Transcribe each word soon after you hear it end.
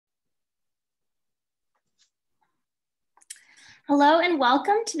Hello and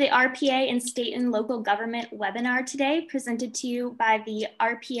welcome to the RPA and State and Local Government webinar today, presented to you by the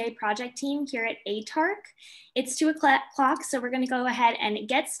RPA project team here at ATARC. It's 2 o'clock, so we're going to go ahead and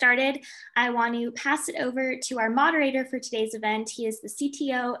get started. I want to pass it over to our moderator for today's event. He is the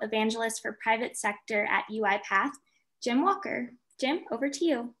CTO Evangelist for Private Sector at UiPath, Jim Walker. Jim, over to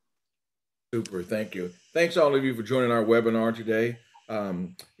you. Super, thank you. Thanks all of you for joining our webinar today.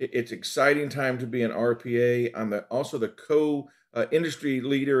 It's exciting time to be an RPA. I'm also the co-industry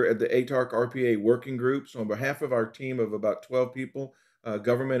leader at the ATARC RPA working group. So on behalf of our team of about 12 people,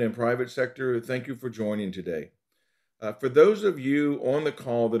 government and private sector, thank you for joining today. For those of you on the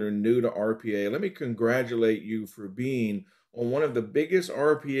call that are new to RPA, let me congratulate you for being on one of the biggest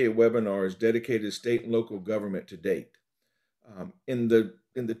RPA webinars dedicated to state and local government to date. In the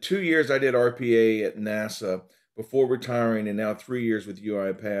 2 years I did RPA at NASA, before retiring and now 3 years with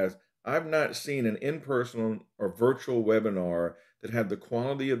UiPath, I've not seen an in-person or virtual webinar that had the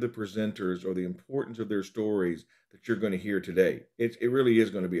quality of the presenters or the importance of their stories that you're going to hear today. It really is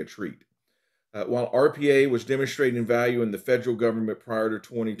going to be a treat. While RPA was demonstrating value in the federal government prior to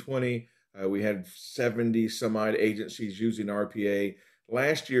 2020, we had 70 some odd agencies using RPA.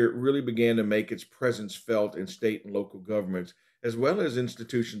 Last year, it really began to make its presence felt in state and local governments, as well as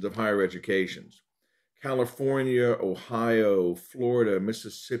institutions of higher education. California, Ohio, Florida,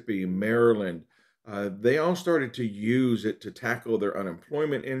 Mississippi, Maryland, they all started to use it to tackle their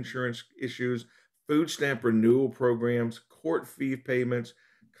unemployment insurance issues, food stamp renewal programs, court fee payments,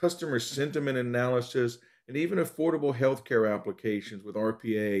 customer sentiment analysis, and even affordable healthcare applications with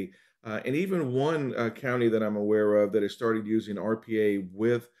RPA. And even one county that I'm aware of that has started using RPA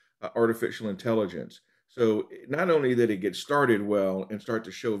with artificial intelligence. So not only did it get started well and start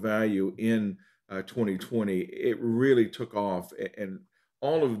to show value in 2020, it really took off. And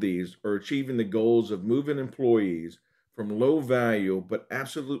all of these are achieving the goals of moving employees from low value but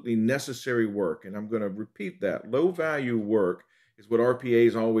absolutely necessary work. And I'm going to repeat that. Low value work is what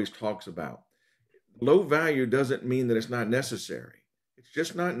RPA always talks about. Low value doesn't mean that it's not necessary. It's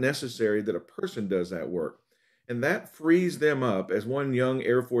just not necessary that a person does that work. And that frees them up, as one young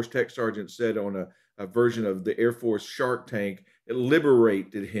Air Force tech sergeant said on a version of the Air Force Shark Tank, it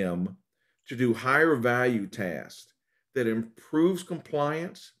liberated him to do higher value tasks that improves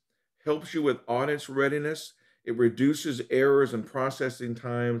compliance, helps you with audits readiness, it reduces errors and processing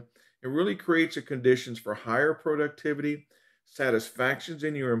time, it really creates the conditions for higher productivity, satisfactions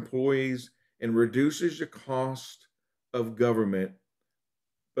in your employees, and reduces the cost of government,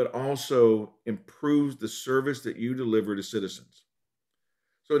 but also improves the service that you deliver to citizens.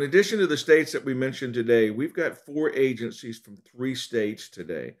 So in addition to the states that we mentioned today, we've got 4 agencies from 3 states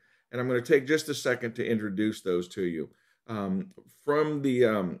today. And I'm going to take just a second to introduce those to you. From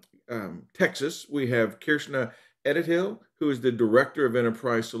the Texas, we have Kirshna Edithill, who is the Director of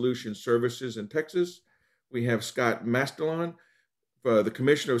Enterprise Solution Services in Texas. We have Scott Mastelon, the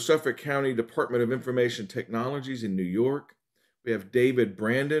Commissioner of Suffolk County Department of Information Technologies in New York. We have David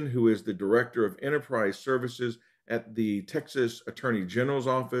Brandon, who is the Director of Enterprise Services at the Texas Attorney General's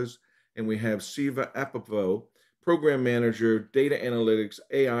Office. And we have Siva Apovo, Program Manager, Data Analytics,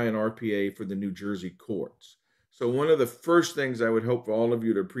 AI, and RPA for the New Jersey courts. So one of the first things I would hope for all of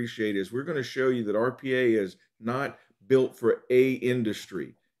you to appreciate is we're going to show you that RPA is not built for a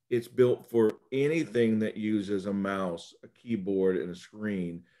industry. It's built for anything that uses a mouse, a keyboard, and a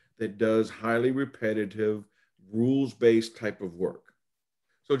screen that does highly repetitive, rules-based type of work.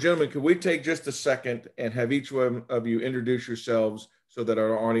 So gentlemen, could we take just a second and have each one of you introduce yourselves so that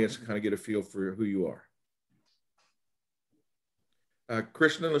our audience can kind of get a feel for who you are?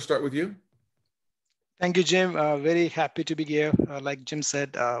 Krishna, let's start with you. Thank you, Jim. Very happy to be here. Like Jim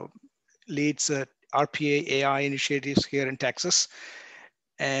said, leads RPA AI initiatives here in Texas.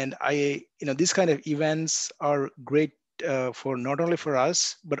 And these kind of events are great for not only for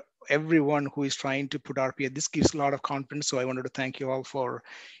us, but everyone who is trying to put RPA. This gives a lot of confidence. So I wanted to thank you all for,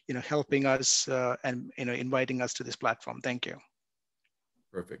 helping us and, inviting us to this platform. Thank you.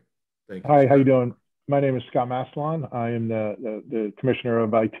 Perfect. Thank you. Hi, how you doing? My name is Scott Mastelon. I am the Commissioner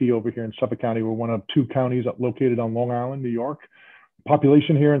of IT over here in Suffolk County. We're one of 2 counties located on Long Island, New York.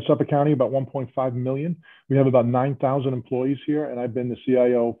 Population here in Suffolk County, about 1.5 million. We have about 9,000 employees here, and I've been the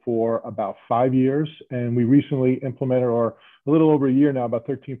CIO for about 5 years. And we recently implemented, or a little over a year now, about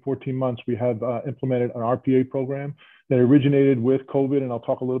 13, 14 months, we have implemented an RPA program that originated with COVID, and I'll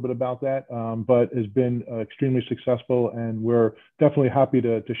talk a little bit about that, but has been extremely successful, and we're definitely happy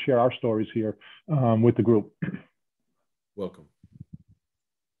to share our stories here with the group. Welcome.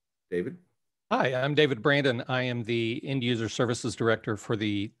 David? Hi, I'm David Brandon. I am the End User Services Director for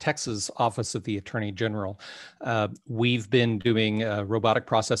the Texas Office of the Attorney General. We've been doing robotic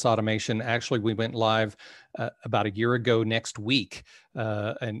process automation. Actually, we went live about a year ago next week.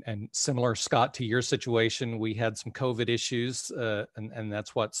 And similar, Scott, to your situation, we had some COVID issues, and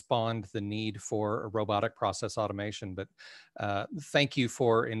that's what spawned the need for a robotic process automation. But thank you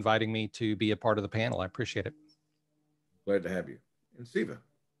for inviting me to be a part of the panel. I appreciate it. Glad to have you. And Siva.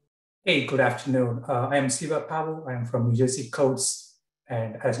 Hey, good afternoon. I am Siva Pavel. I am from New Jersey Codes.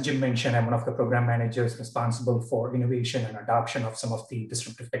 And as Jim mentioned, I'm one of the program managers responsible for innovation and adoption of some of the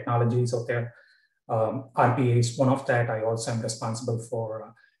disruptive technologies out there. RPA is one of that. I also am responsible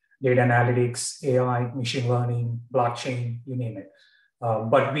for data analytics, AI, machine learning, blockchain, you name it.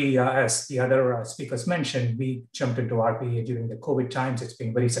 But we, as the other speakers mentioned, we jumped into RPA during the COVID times. It's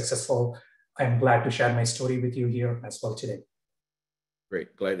been very successful. I'm glad to share my story with you here as well today.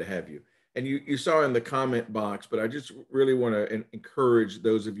 Great, glad to have you. And you saw in the comment box, but I just really want to encourage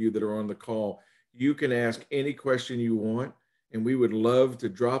those of you that are on the call. You can ask any question you want, and we would love to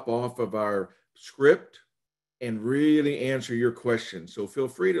drop off of our script and really answer your questions. So feel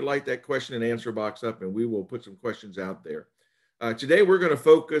free to light that question and answer box up, and we will put some questions out there. Today, we're going to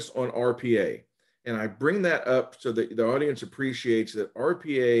focus on RPA. And I bring that up so that the audience appreciates that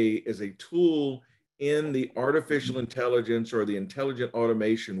RPA is a tool in the artificial intelligence or the intelligent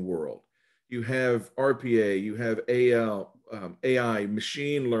automation world. You have RPA, you have AI,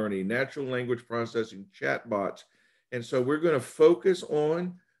 machine learning, natural language processing, chatbots. And so we're going to focus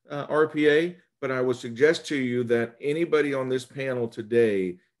on RPA, but I would suggest to you that anybody on this panel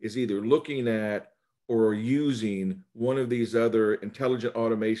today is either looking at or using one of these other intelligent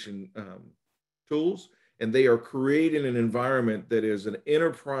automation tools, and they are creating an environment that is an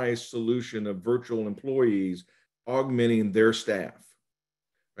enterprise solution of virtual employees augmenting their staff,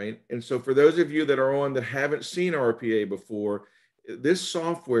 right? And so for those of you that are on that haven't seen RPA before, this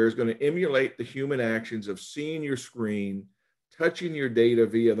software is going to emulate the human actions of seeing your screen, touching your data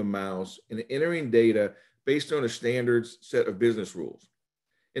via the mouse, and entering data based on a standard set of business rules.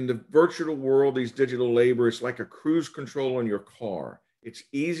 In the virtual world, these digital labor, it's like a cruise control on your car. It's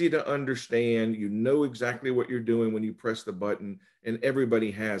easy to understand. You know exactly what you're doing when you press the button, and everybody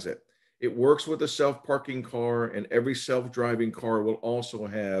has it. It works with a self-parking car, and every self-driving car will also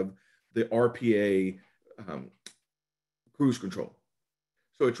have the RPA cruise control.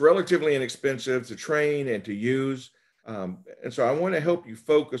 So it's relatively inexpensive to train and to use. And so I want to help you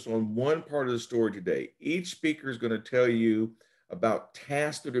focus on one part of the story today. Each speaker is going to tell you about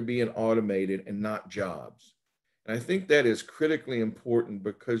tasks that are being automated and not jobs. And I think that is critically important,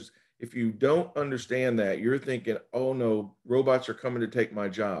 because if you don't understand that, you're thinking, oh no, robots are coming to take my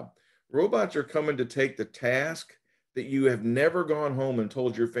job. Robots are coming to take the task that you have never gone home and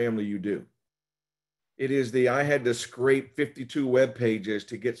told your family you do. It is I had to scrape 52 web pages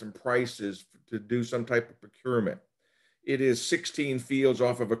to get some prices to do some type of procurement. It is 16 fields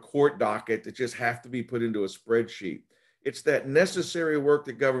off of a court docket that just have to be put into a spreadsheet. It's that necessary work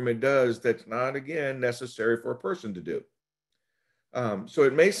that government does that's not, again, necessary for a person to do. So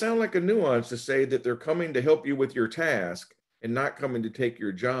it may sound like a nuance to say that they're coming to help you with your task and not coming to take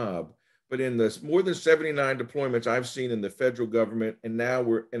your job. But in the more than 79 deployments I've seen in the federal government, and now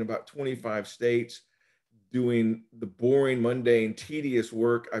we're in about 25 states doing the boring, mundane, tedious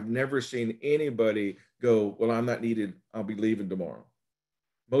work, I've never seen anybody go, well, I'm not needed, I'll be leaving tomorrow.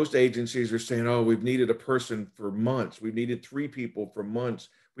 Most agencies are saying, oh, we've needed a person for months. We've needed 3 people for months.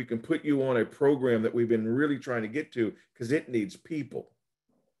 We can put you on a program that we've been really trying to get to because it needs people.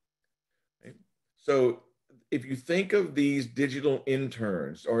 Right? So if you think of these digital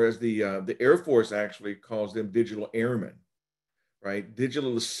interns, or as the Air Force actually calls them, digital airmen, right?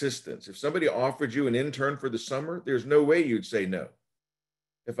 Digital assistants. If somebody offered you an intern for the summer, there's no way you'd say no.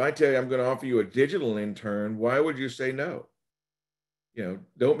 If I tell you I'm going to offer you a digital intern, why would you say no? You know,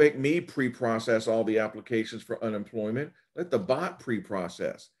 don't make me pre-process all the applications for unemployment. Let the bot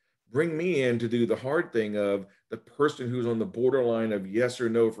pre-process. Bring me in to do the hard thing of the person who's on the borderline of yes or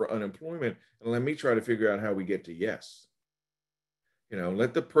no for unemployment, and let me try to figure out how we get to yes. You know,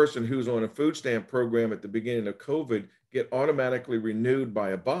 let the person who's on a food stamp program at the beginning of COVID get automatically renewed by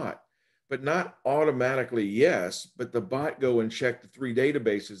a bot, but not automatically yes, but the bot go and check the 3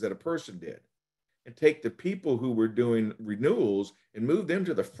 databases that a person did, and take the people who were doing renewals and move them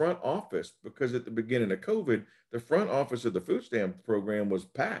to the front office, because at the beginning of COVID, the front office of the food stamp program was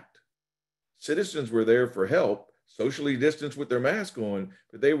packed. Citizens were there for help, socially distanced with their mask on,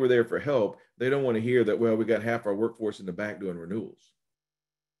 but they were there for help. They don't want to hear that, well, we got half our workforce in the back doing renewals,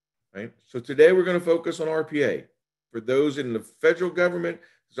 right? So today we're going to focus on RPA. For those in the federal government,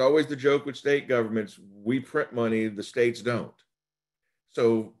 There's always the joke with state governments, we print money, the states don't.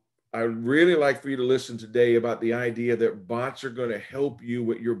 So I'd really like for you to listen today about the idea that bots are going to help you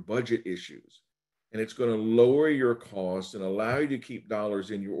with your budget issues. And it's going to lower your costs and allow you to keep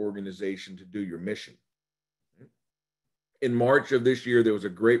dollars in your organization to do your mission. In March of this year, there was a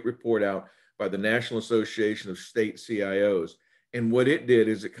great report out by the National Association of State CIOs. And what it did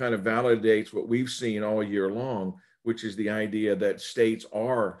is it kind of validates what we've seen all year long, which is the idea that states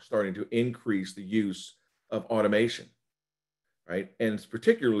are starting to increase the use of automation. Right? And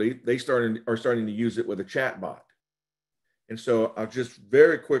particularly, they are starting to use it with a chat bot. And so I'll just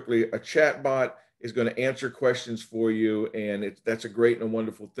very quickly, a chat bot is going to answer questions for you, and that's a great and a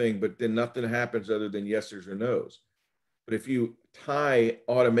wonderful thing, but then nothing happens other than yeses or nos. But if you tie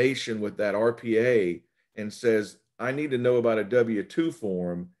automation with that RPA and says, I need to know about a W-2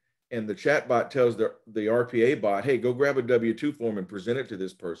 form, and the chat bot tells the RPA bot, hey, go grab a W-2 form and present it to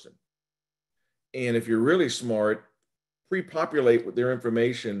this person. And if you're really smart, pre-populate with their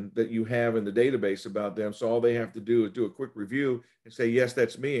information that you have in the database about them. So all they have to do is do a quick review and say, yes,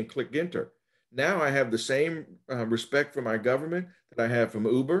 that's me, and click enter. Now I have the same respect for my government that I have from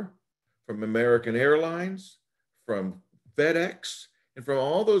Uber, from American Airlines, from FedEx, and from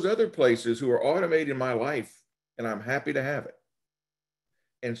all those other places who are automating my life, and I'm happy to have it.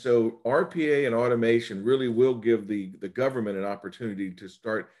 And so RPA and automation really will give the government an opportunity to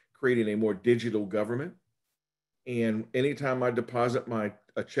start creating a more digital government. And anytime I deposit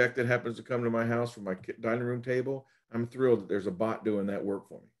a check that happens to come to my house from my dining room table, I'm thrilled that there's a bot doing that work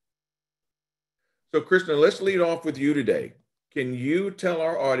for me. So Kristen, let's lead off with you today. Can you tell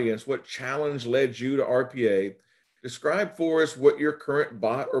our audience what challenge led you to RPA? Describe for us what your current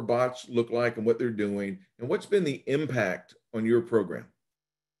bot or bots look like and what they're doing, and what's been the impact on your program.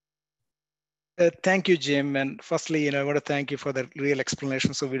 Thank you, Jim. And firstly, I want to thank you for the real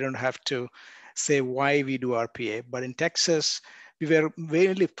explanation, so we don't have to say why we do RPA. But in Texas, we were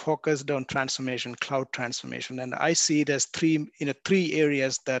really focused on transformation, cloud transformation, and I see it as three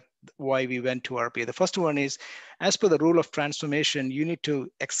areas that why we went to RPA. The first one is, as per the rule of transformation, you need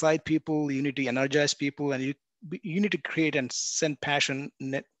to excite people, you need to energize people, and you need to create and send passion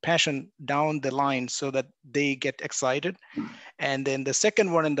down the line so that they get excited. And then the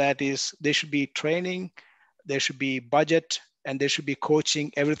second one in that is there should be training, there should be budget, and there should be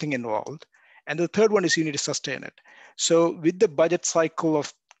coaching, everything involved. And the third one is you need to sustain it. So with the budget cycle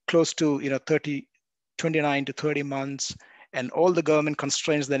of close to 29 to 30 months and all the government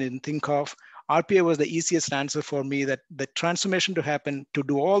constraints that you can think of, RPA was the easiest answer for me, that the transformation to happen, to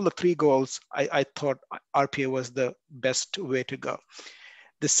do all the three goals, I thought RPA was the best way to go.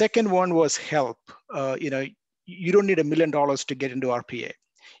 The second one was help. You don't need $1 million to get into RPA.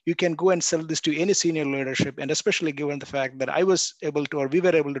 You can go and sell this to any senior leadership, and especially given the fact that I was able to, or we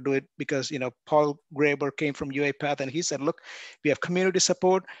were able to do it because, Paul Graber came from UiPath and he said, look, we have community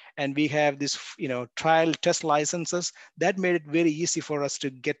support and we have this, trial test licenses. That made it very easy for us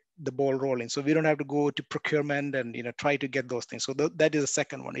to get the ball rolling. So we don't have to go to procurement and, try to get those things. So that is the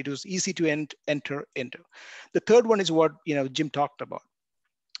second one. It was easy to enter into. The third one is what, Jim talked about.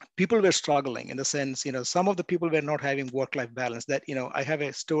 People were struggling in the sense, some of the people were not having work-life balance. That, I have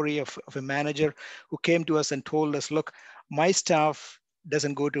a story of a manager who came to us and told us, look, my staff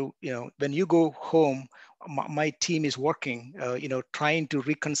doesn't go to, when you go home, my team is working, trying to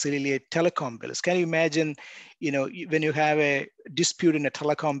reconcile telecom bills. Can you imagine, when you have a dispute in a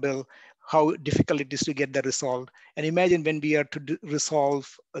telecom bill, how difficult it is to get that resolved? And imagine when we are to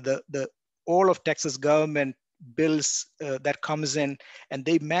resolve the all of Texas government bills that comes in, and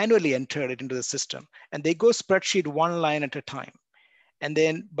they manually enter it into the system, and they go spreadsheet one line at a time. And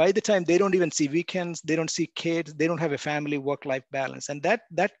then by the time, they don't even see weekends, they don't see kids, they don't have a family work-life balance. And that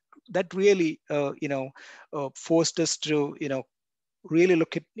really forced us to really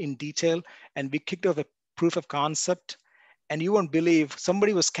look at in detail, and we kicked off a proof of concept. And you won't believe,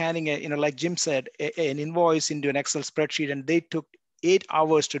 somebody was scanning like Jim said, an invoice into an Excel spreadsheet, and they took 8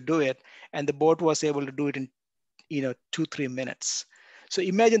 hours to do it, and the bot was able to do it in 2-3 minutes. So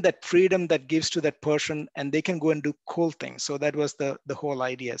imagine that freedom that gives to that person, and they can go and do cool things. So that was the whole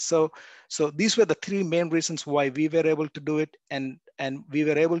idea. So these were the three main reasons why we were able to do it, and we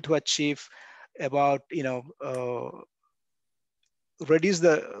were able to achieve about reduce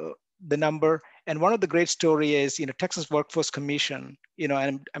the number. And one of the great story is Texas Workforce Commission.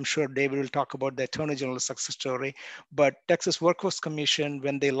 And I'm sure David will talk about the Attorney General success story. But Texas Workforce Commission,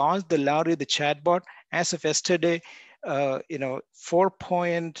 when they launched the Larry the chatbot, as of yesterday, I'll give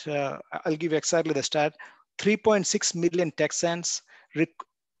you exactly the stat: 3.6 million Texans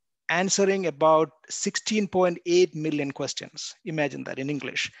answering about 16.8 million questions. Imagine that in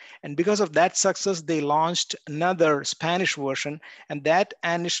English. And because of that success, they launched another Spanish version, and that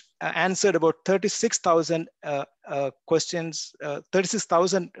answered about 36,000 questions.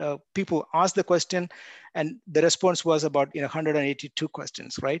 36,000 people asked the question, and the response was about 182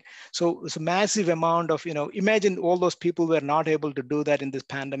 questions, right? So it's a massive amount of, imagine all those people were not able to do that in this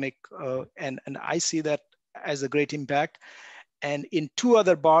pandemic, and I see that as a great impact. And in 2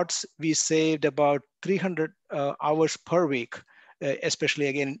 other bots, we saved about 300 hours per week, especially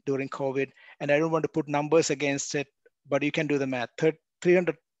again during COVID. And I don't want to put numbers against it, but you can do the math.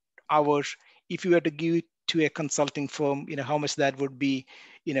 300 hours, if you were to give it to a consulting firm, how much that would be,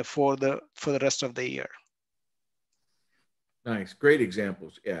 for the rest of the year. Nice, great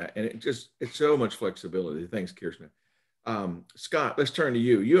examples. Yeah, and it's so much flexibility. Thanks, Kirsten. Scott, let's turn to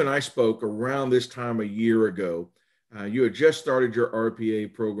you. You and I spoke around this time a year ago. You had just started your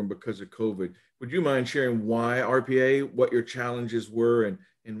RPA program because of COVID. Would you mind sharing why RPA, what your challenges were,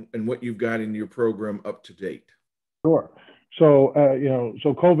 and what you've got in your program up to date? Sure. So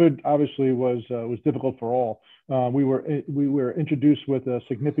so COVID obviously was difficult for all. We were introduced with a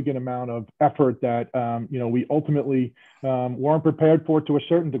significant amount of effort that we ultimately weren't prepared for to a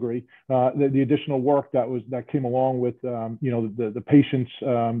certain degree. The additional work that came along with the patients,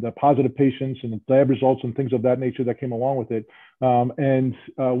 the positive patients, and the lab results and things of that nature that came along with it. And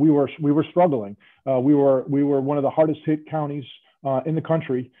we were struggling. We were one of the hardest hit counties in the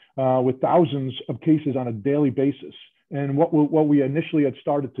country with thousands of cases on a daily basis. And what we initially had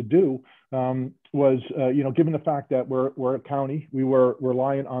started to do was, given the fact that we're a county, we were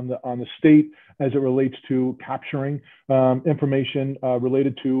relying on the state as it relates to capturing information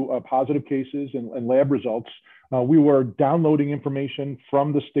related to positive cases and lab results. We were downloading information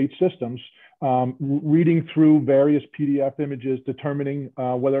from the state systems, reading through various PDF images, determining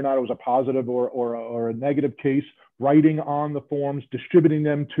whether or not it was a positive or a negative case, writing on the forms, distributing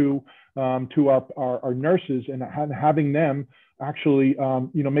them to our nurses, and having them actually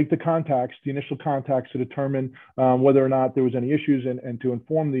make the initial contacts to determine whether or not there was any issues and to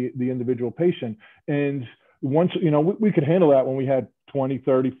inform the individual patient. And once we could handle that when we had 20,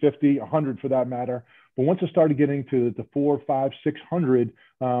 30, 50, 100 for that matter. But once it started getting to the 400, 500, 600,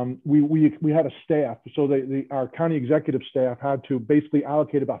 we had a staff. So our county executive staff had to basically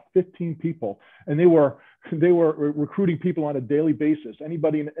allocate about 15 people, and they were recruiting people on a daily basis.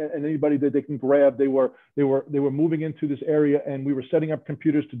 Anybody that they can grab, they were moving into this area, and we were setting up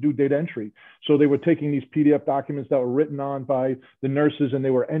computers to do data entry. So they were taking these PDF documents that were written on by the nurses, and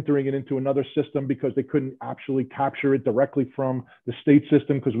they were entering it into another system because they couldn't actually capture it directly from the state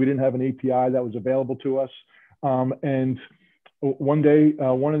system because we didn't have an API that was available to us. And one day,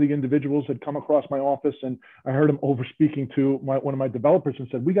 one of the individuals had come across my office, and I heard him over speaking to one of my developers and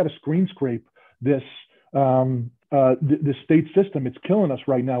said, "We got to screen scrape this state system. It's killing us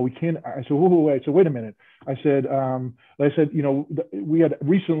right now. We can't." I said, "Wait." So wait a minute. I said, we had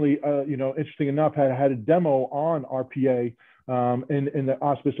recently, interesting enough, had a demo on RPA in the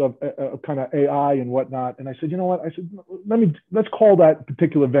auspice of kind of AI and whatnot. And I said, you know what? I said, let's call that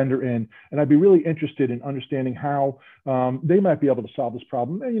particular vendor in, and I'd be really interested in understanding how they might be able to solve this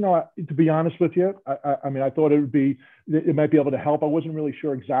problem. And to be honest with you, I mean, I thought it might be able to help. I wasn't really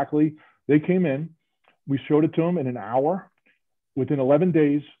sure exactly. They came in. We showed it to them in an hour. Within 11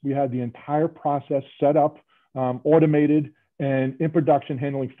 days, we had the entire process set up, automated, and in production,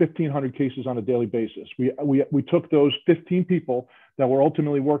 handling 1,500 cases on a daily basis. We took those 15 people that were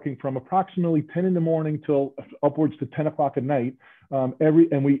ultimately working from approximately 10 in the morning till upwards to 10 o'clock at night,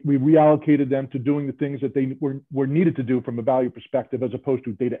 and we reallocated them to doing the things that they were needed to do from a value perspective, as opposed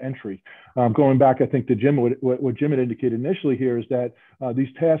to data entry. Going back, I think to Jim, what Jim had indicated initially here is that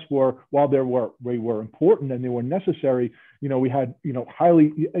these tasks were, while they were important and they were necessary, we had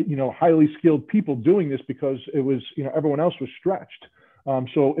highly skilled people doing this because it was everyone else was stretched.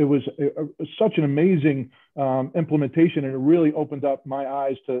 So it was such an amazing implementation, and it really opened up my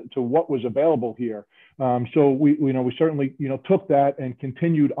eyes to what was available here. So we certainly took that and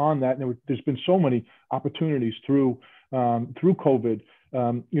continued on that. And there's been so many opportunities through COVID,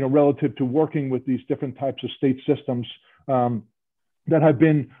 relative to working with these different types of state systems that have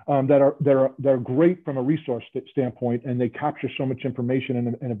been that are great from a resource standpoint, and they capture so much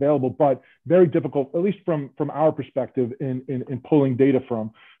information and available, but very difficult, at least from our perspective, in pulling data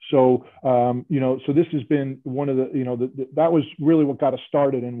from. So so this has been one of that was really what got us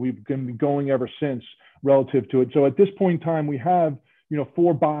started, and we've been going ever since relative to it. So at this point in time, we have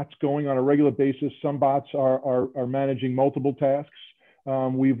 4 bots going on a regular basis. Some bots are managing multiple tasks.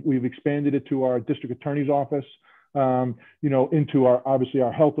 We've expanded it to our district attorney's office. into obviously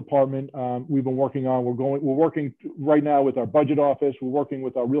our health department. We've been working on, we're working right now with our budget office. We're working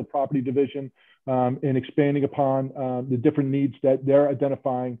with our real property division and expanding upon the different needs that they're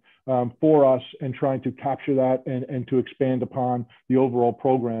identifying for us, and trying to capture that and to expand upon the overall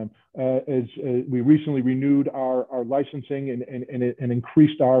program. As we recently renewed our licensing and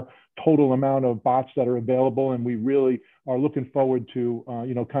increased our total amount of bots that are available, and we really are looking forward to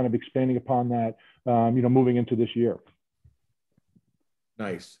kind of expanding upon that moving into this year.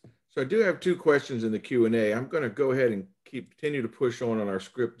 Nice. So I do have two questions in the Q&A. I'm going to go ahead and continue to push on our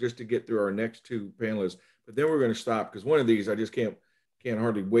script just to get through our next two panelists, but then we're going to stop because one of these I just can't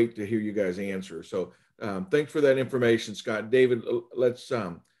hardly wait to hear you guys answer. So thanks for that information, Scott. David, let's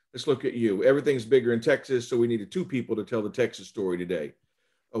look at you. Everything's bigger in Texas, so we needed two people to tell the Texas story today.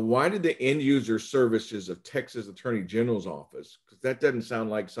 Why did the end user services of Texas Attorney General's office, because that doesn't sound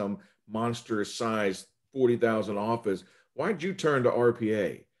like some monstrous size 40,000 office, why did you turn to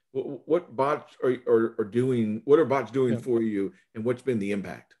RPA? What bots are doing? What are bots doing for you, and what's been the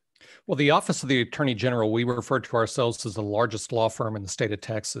impact? Well, the Office of the Attorney General, we refer to ourselves as the largest law firm in the state of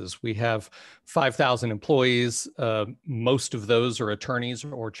Texas. We have 5,000 employees. Most of those are attorneys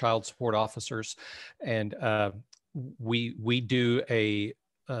or child support officers. And we do a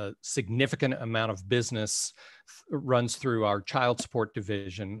significant amount of business runs through our child support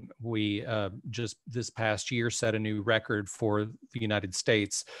division. We just this past year set a new record for the United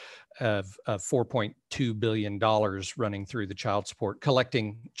States of $4.2 billion running through the child support,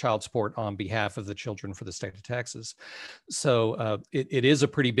 collecting child support on behalf of the children for the state of Texas. So it is a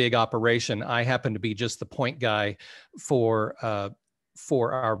pretty big operation. I happen to be just the point guy for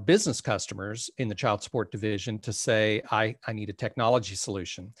our business customers in the child support division to say, I need a technology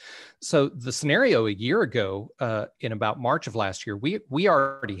solution. So the scenario a year ago, in about March of last year, we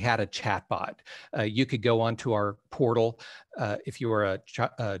already had a chatbot. You could go onto our portal if you were a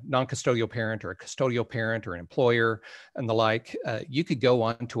non-custodial parent or a custodial parent or an employer and the like. You could go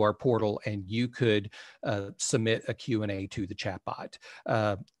onto our portal and you could submit a Q&A to the chatbot.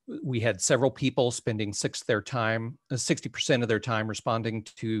 We had several people spending 60% of their time responding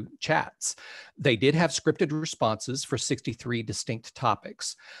to chats. They did have scripted responses for 63 distinct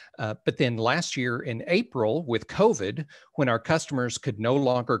topics. But then last year in April with COVID, when our customers could no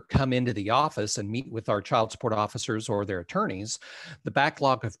longer come into the office and meet with our child support officers or their attorneys, the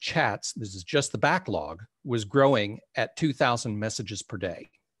backlog of chats, this is just the backlog, was growing at 2,000 messages per day.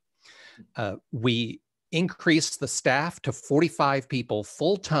 We increased the staff to 45 people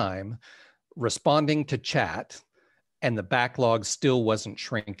full-time responding to chat, and the backlog still wasn't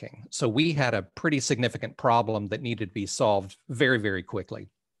shrinking. So we had a pretty significant problem that needed to be solved very, very quickly.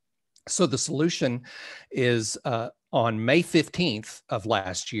 So the solution is on May 15th of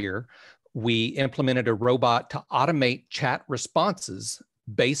last year, we implemented a robot to automate chat responses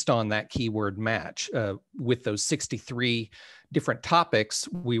based on that keyword match. With those 63 different topics,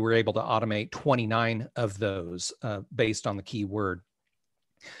 we were able to automate 29 of those based on the keyword.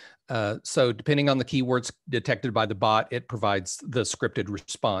 So depending on the keywords detected by the bot, it provides the scripted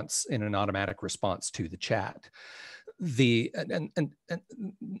response in an automatic response to the chat. And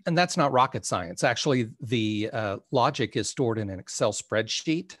that's not rocket science. Actually, the logic is stored in an Excel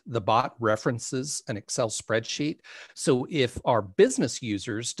spreadsheet. The bot references an Excel spreadsheet. So if our business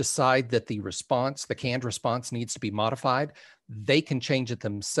users decide that the response, the canned response, needs to be modified, they can change it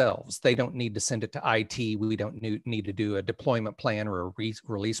themselves. They don't need to send it to IT. We don't need to do a deployment plan or a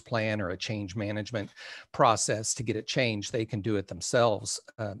release plan or a change management process to get it changed. They can do it themselves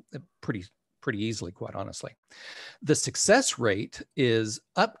pretty easily, quite honestly. The success rate is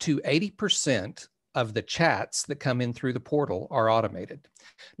up to 80% of the chats that come in through the portal are automated.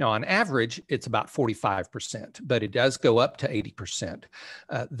 Now, on average, it's about 45%, but it does go up to 80%.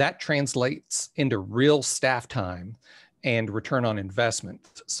 That translates into real staff time and return on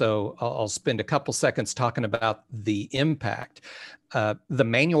investment. So I'll spend a couple seconds talking about the impact. The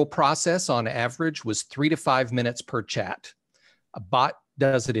manual process on average was 3 to 5 minutes per chat. A bot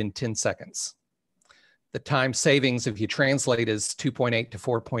does it in 10 seconds. The time savings, if you translate, is 2.8 to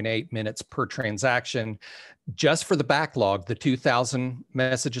 4.8 minutes per transaction. Just for the backlog, the 2,000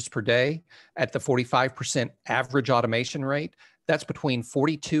 messages per day at the 45% average automation rate, that's between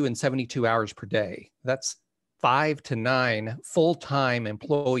 42 and 72 hours per day. That's 5 to 9 full-time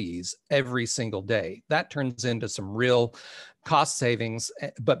employees every single day. That turns into some real cost savings,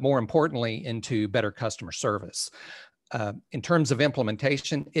 but more importantly, into better customer service. In terms of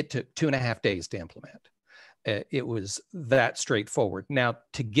implementation, it took 2.5 days to implement. It was that straightforward. Now,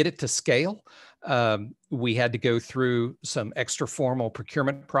 to get it to scale, we had to go through some extra formal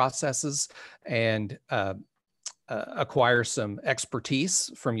procurement processes and acquire some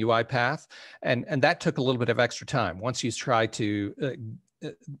expertise from UiPath, and that took a little bit of extra time. Once you try to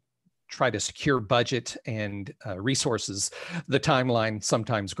secure budget and resources, the timeline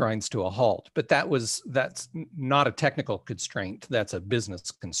sometimes grinds to a halt. But that's not a technical constraint. That's a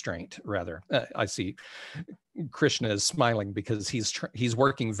business constraint, rather. I see Krishna is smiling because he's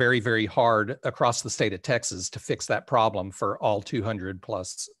working very, very hard across the state of Texas to fix that problem for all 200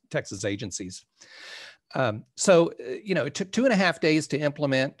 plus Texas agencies. So, it took 2.5 days to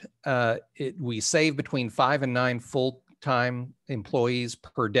implement. We saved between 5 and 9 full-time employees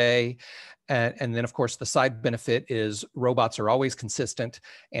per day. And then, of course, the side benefit is robots are always consistent,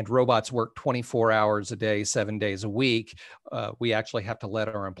 and robots work 24 hours a day, 7 days a week. We actually have to let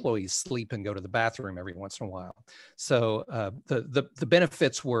our employees sleep and go to the bathroom every once in a while. So the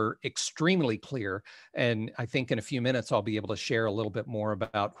benefits were extremely clear. And I think in a few minutes, I'll be able to share a little bit more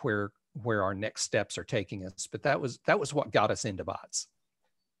about where our next steps are taking us. But that was what got us into bots.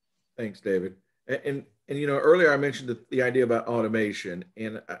 Thanks, David. And earlier I mentioned the idea about automation,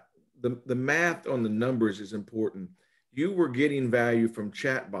 and the math on the numbers is important. You were getting value from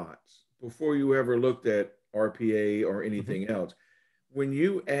chatbots before you ever looked at RPA or anything else. When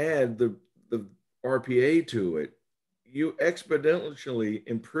you add the RPA to it, you exponentially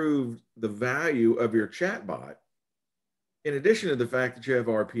improve the value of your chatbot. In addition to the fact that you have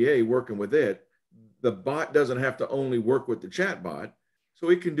RPA working with it, the bot doesn't have to only work with the chatbot, so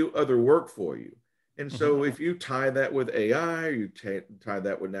it can do other work for you. And so if you tie that with AI, or you tie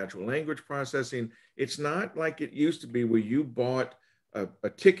that with natural language processing, it's not like it used to be where you bought a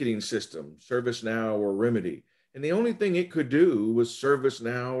ticketing system, ServiceNow or Remedy, and the only thing it could do was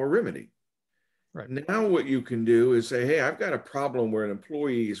ServiceNow or Remedy. Right. Now what you can do is say, hey, I've got a problem where an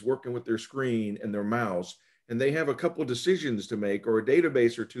employee is working with their screen and their mouse, and they have a couple of decisions to make or a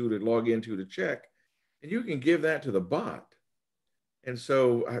database or two to log into to check, and you can give that to the bot. And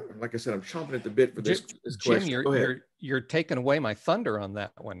so, like I said, I'm chomping at the bit for this question. Jim, you're taking away my thunder on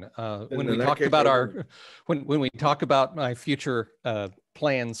that one. When we talk about when we talk about my future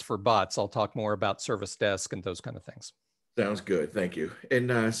plans for bots, I'll talk more about Service Desk and those kind of things. Sounds good. Thank you.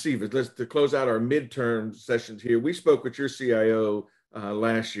 And Steve, to close out our midterm sessions here, we spoke with your CIO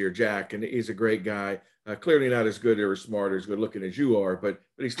last year, Jack, and he's a great guy. Clearly not as good or as smart or as good looking as you are, but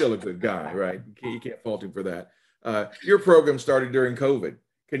he's still a good guy, right? You can't fault him for that. Your program started during COVID.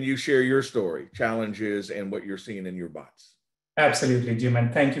 Can you share your story, challenges, and what you're seeing in your bots? Absolutely, Jim,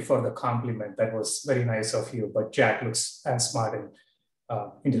 and thank you for the compliment. That was very nice of you. But Jack looks as smart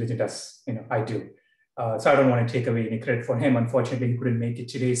and intelligent as I do. So I don't want to take away any credit for him. Unfortunately, he couldn't make it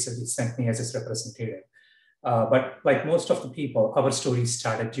today, so he sent me as his representative. But like most of the people, our story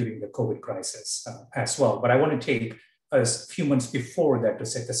started during the COVID crisis as well. But I want to take a few months before that to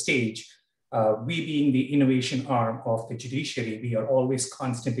set the stage. We being the innovation arm of the judiciary, we are always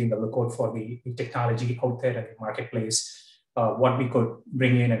constantly in the lookout for the technology out there in the marketplace, what we could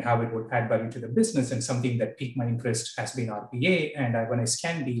bring in and how it would add value to the business. And something that piqued my interest has been RPA. And when I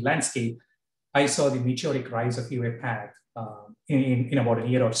scanned the landscape, I saw the meteoric rise of UiPath in about a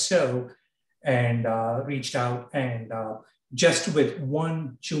year or so, and reached out, and just with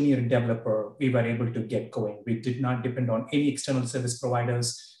one junior developer, we were able to get going. We did not depend on any external service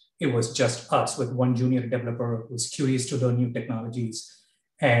providers. It was just us with one junior developer who was curious to learn new technologies.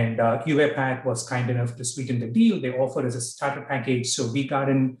 And UiPath was kind enough to sweeten the deal. They offered us a starter package. So we got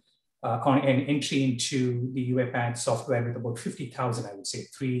on an entry into the UiPath software with about 50,000, I would say,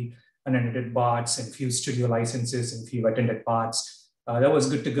 3 unedited bots and few studio licenses and few attended bots. That was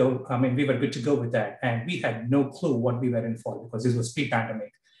good to go. I mean, we were good to go with that. And we had no clue what we were in for because this was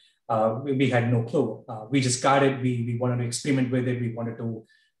pre-pandemic. We had no clue. We just got it. We wanted to experiment with it. We wanted to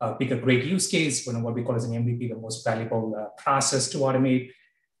pick a great use case, what we call as an MVP, the most valuable process to automate.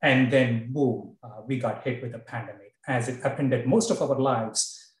 And then boom, we got hit with the pandemic. As it happened at most of our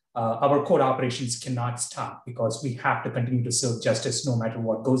lives, our core operations cannot stop because we have to continue to serve justice no matter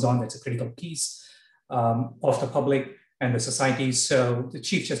what goes on. That's a critical piece of the public and the society. So the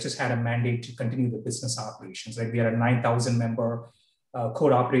Chief Justice had a mandate to continue the business operations. Right? We are a 9,000 member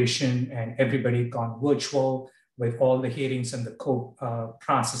court operation, and everybody gone virtual with all the hearings and the court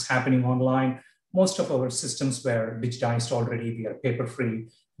process happening online. Most of our systems were digitized already. We are paper-free,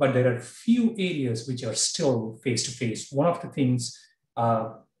 but there are few areas which are still face-to-face. One of the things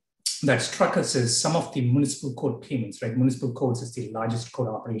that struck us is some of the municipal code payments, right? Municipal codes is the largest code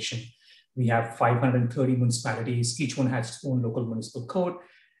operation. We have 530 municipalities. Each one has its own local municipal code,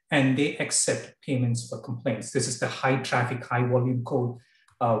 and they accept payments for complaints. This is the high traffic, high volume code.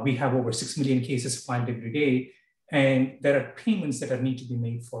 We have over 6 million cases filed every day. And there are payments that need to be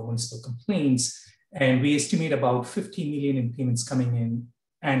made for municipal complaints. And we estimate about 50 million in payments coming in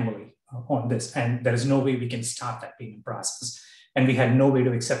annually on this. And there is no way we can stop that payment process. And we had no way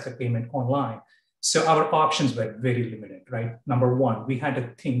to accept the payment online. So our options were very limited, right? Number one, we had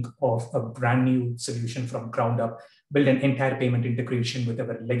to think of a brand new solution from ground up, build an entire payment integration with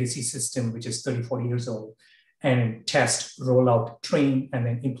our legacy system, which is 30, 40 years old, and test, roll out, train, and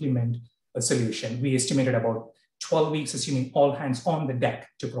then implement a solution. We estimated about 12 weeks, assuming all hands on the deck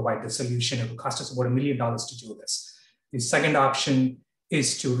to provide the solution. It would cost us about $1 million to do this. The second option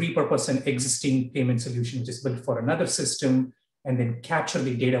is to repurpose an existing payment solution, which is built for another system, and then capture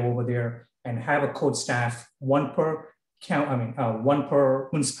the data over there and have a code staff, one per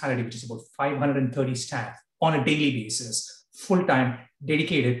municipality, which is about 530 staff on a daily basis, full-time,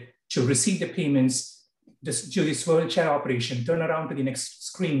 dedicated to receive the payments, just do this virtual chat operation, turn around to the next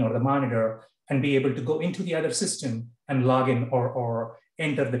screen or the monitor, and be able to go into the other system and log in or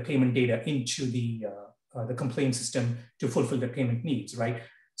enter the payment data into the complaint system to fulfill the payment needs, right?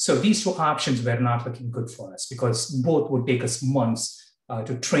 So these two options were not looking good for us because both would take us months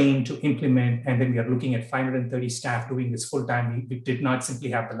to train, to implement, and then we are looking at 530 staff doing this full time. We did not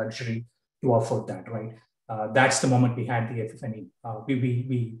simply have the luxury to afford that, right? That's the moment we had the epiphany.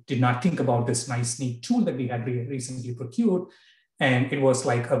 We did not think about this nice, neat tool that we had recently procured, and it was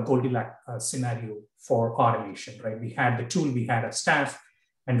like a Goldilocks scenario for automation, right? We had the tool, we had a staff,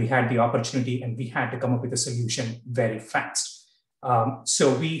 and we had the opportunity, and we had to come up with a solution very fast.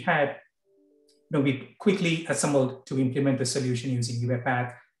 So we quickly assembled to implement the solution using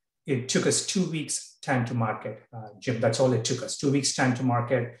UiPath. It took us 2 weeks time to market, Jim. That's all it took us, 2 weeks time to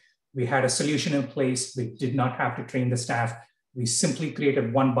market. We had a solution in place. We did not have to train the staff. We simply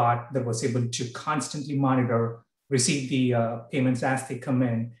created one bot that was able to constantly monitor, receive the payments as they come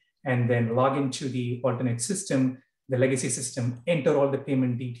in, and then log into the alternate system, the legacy system, enter all the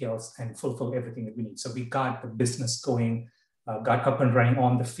payment details, and fulfill everything that we need. So we got the business going, got up and running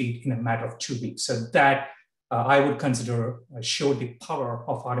on the feet in a matter of 2 weeks. So that I would consider showed the power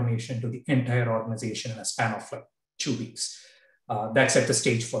of automation to the entire organization in a span of like 2 weeks. That set the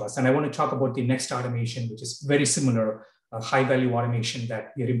stage for us. And I want to talk about the next automation, which is very similar, high value automation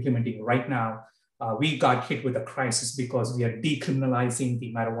that we are implementing right now. We got hit with a crisis because we are decriminalizing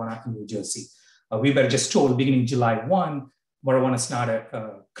the marijuana in New Jersey. We were just told beginning July 1, marijuana is not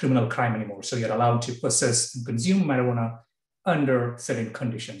a criminal crime anymore. So you're allowed to possess and consume marijuana under certain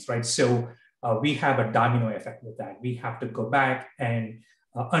conditions, right? So we have a domino effect with that. We have to go back and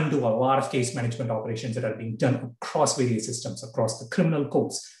undo a lot of case management operations that are being done across various systems, across the criminal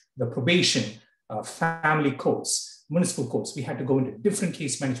codes, the probation, family codes, municipal codes. We had to go into different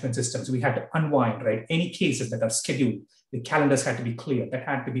case management systems. We had to unwind, right? Any cases that are scheduled, the calendars had to be clear, that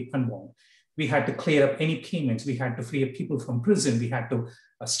had to be unwound. We had to clear up any payments. We had to free up people from prison. We had to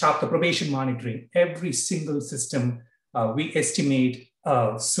stop the probation monitoring. Every single system, we estimate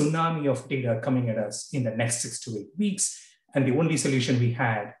a tsunami of data coming at us in the next 6 to 8 weeks. And the only solution we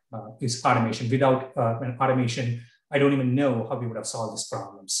had is automation. Without an automation, I don't even know how we would have solved this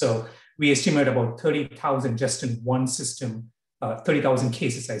problem. So we estimate about 30,000 just in one system, 30,000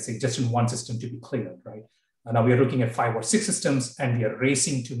 cases, I say, just in one system to be cleared, right? Now we are looking at 5 or 6 systems and we are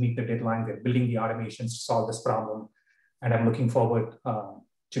racing to meet the deadline. We're building the automations to solve this problem. And I'm looking forward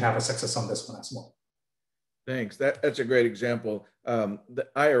to have a success on this one as well. Thanks. That's a great example. The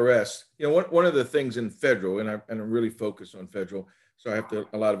IRS, you know, one of the things in federal, and I'm really focused on federal, so I have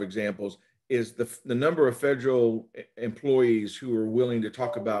a lot of examples, is the number of federal employees who are willing to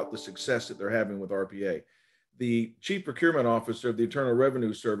talk about the success that they're having with RPA. The Chief Procurement Officer of the Internal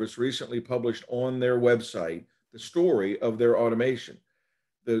Revenue Service recently published on their website the story of their automation.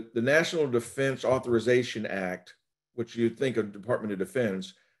 The National Defense Authorization Act, which you'd think of Department of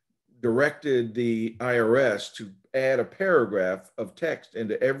Defense, directed the IRS to add a paragraph of text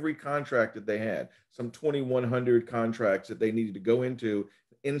into every contract that they had, some 2,100 contracts that they needed to go into,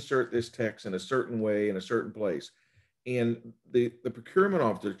 insert this text in a certain way in a certain place. And the procurement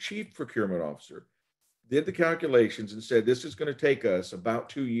officer, the chief procurement officer, did the calculations and said, this is going to take us about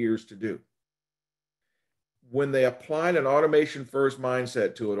 2 years to do. When they applied an automation first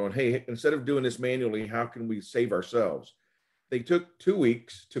mindset to it on, hey, instead of doing this manually, how can we save ourselves? They took 2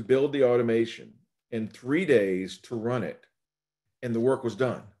 weeks to build the automation and 3 days to run it, and the work was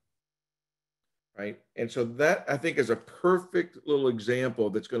done, right? And so that, I think, is a perfect little example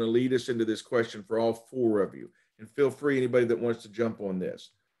that's going to lead us into this question for all 4 of you. And feel free, anybody that wants to jump on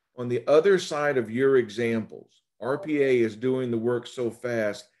this. On the other side of your examples, RPA is doing the work so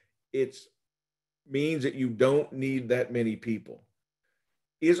fast, it means that you don't need that many people.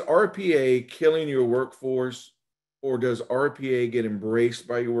 Is RPA killing your workforce? or does RPA get embraced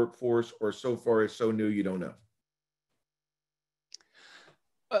by your workforce, or so far it's so new you don't know?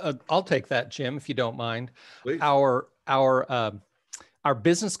 I'll take that, Jim, if you don't mind. Please. Our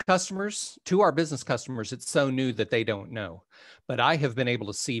business customers, to our business customers, it's so new that they don't know. But I have been able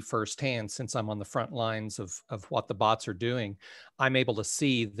to see firsthand, since I'm on the front lines of what the bots are doing, I'm able to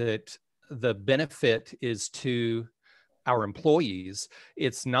see that the benefit is to our employees.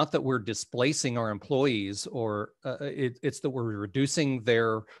 It's not that we're displacing our employees, or it's that we're reducing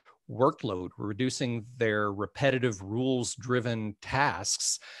their workload, we're reducing their repetitive rules-driven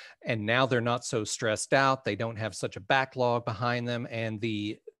tasks. And now they're not so stressed out. They don't have such a backlog behind them. And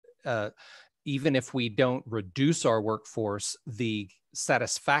even if we don't reduce our workforce, the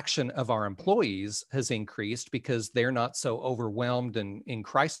satisfaction of our employees has increased because they're not so overwhelmed and in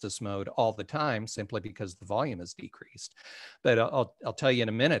crisis mode all the time, simply because the volume has decreased. But I'll tell you in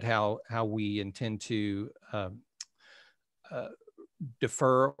a minute how we intend to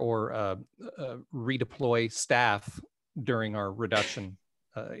defer or redeploy staff during our reduction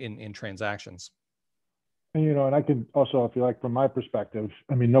in transactions. And, and I can also, if you like, from my perspective,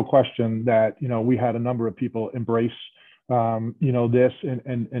 I mean, no question that, we had a number of people embrace, this,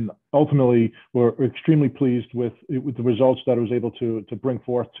 and ultimately we're extremely pleased with the results that it was able to bring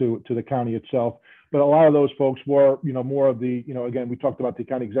forth to the county itself. But a lot of those folks were, more of the, again, we talked about the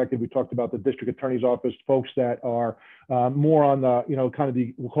county executive, we talked about the district attorney's office, folks that are more on the, kind of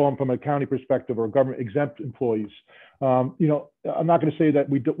we'll call them from a county perspective, or government exempt employees. I'm not going to say that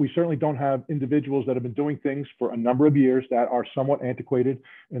we certainly don't have individuals that have been doing things for a number of years that are somewhat antiquated.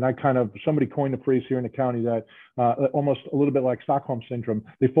 And somebody coined a phrase here in the county that almost a little bit like Stockholm syndrome.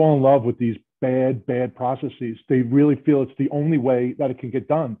 They fall in love with these bad processes. They really feel it's the only way that it can get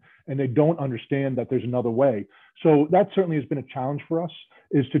done, and they don't understand that there's another way. So that certainly has been a challenge for us,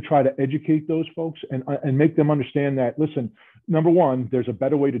 is to try to educate those folks and make them understand that, listen, number one, there's a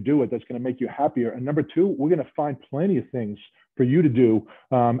better way to do it that's going to make you happier. And number two, we're going to find plenty of things for you to do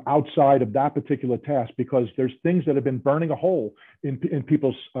outside of that particular task, because there's things that have been burning a hole in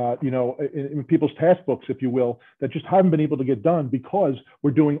people's, in people's task books, if you will, that just haven't been able to get done because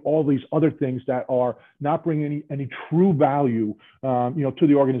we're doing all these other things that are not bringing any true value, to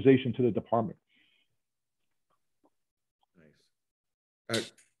the organization, to the department.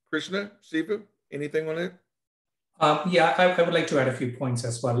 Nice. Krishna, Siva, anything on it? Yeah, I would like to add a few points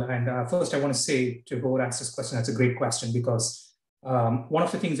as well. And first, I want to say to whoever asked this question, that's a great question, because one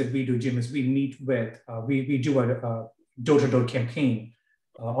of the things that we do, Jim, is we meet with, we do a door-to-door campaign,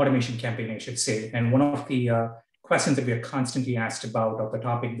 automation campaign, I should say. And one of the questions that we are constantly asked about, of the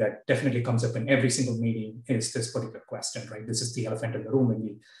topic that definitely comes up in every single meeting, is this particular question, right? This is the elephant in the room when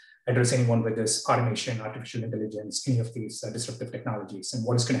we address anyone with this automation, artificial intelligence, any of these disruptive technologies, and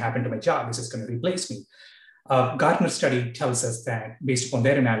what is going to happen to my job? Is this going to replace me? Gartner study tells us that, based upon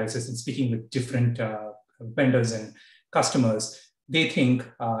their analysis and speaking with different vendors and customers, they think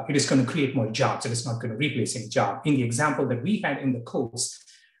it is going to create more jobs. It is not going to replace any job. In the example that we had in the codes,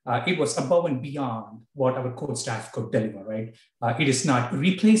 it was above and beyond what our code staff could deliver, right? It is not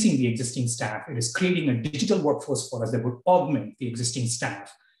replacing the existing staff. It is creating a digital workforce for us that would augment the existing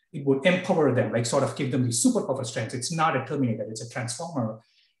staff. It would empower them, like sort of give them the superpower strengths. It's not a Terminator, it's a transformer.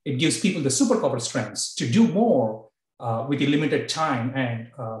 It gives people the superpower strengths to do more with the limited time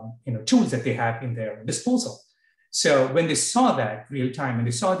and tools that they have in their disposal. So when they saw that real time and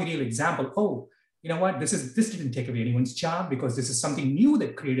they saw the real example, oh, you know what, this didn't take away anyone's job, because this is something new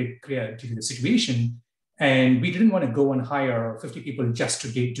that created the situation. And we didn't want to go and hire 50 people just to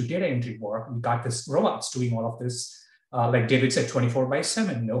do data entry work. We got this robots doing all of this. Like David said,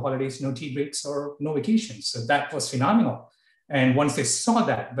 24/7, no holidays, no tea breaks, or no vacations. So that was phenomenal. And once they saw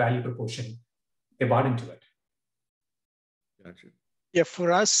that value proportion, they bought into it. Gotcha. Yeah,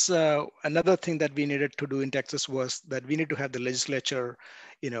 for us, another thing that we needed to do in Texas was that we need to have the legislature,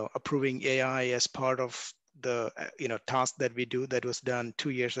 approving AI as part of the, task that we do. That was done 2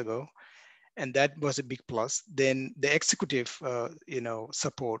 years ago. And that was a big plus. Then the executive,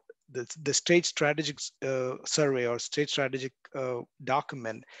 support, the state strategic survey or state strategic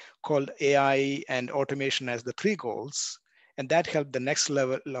document called AI and automation as the 3 goals. And that helped the next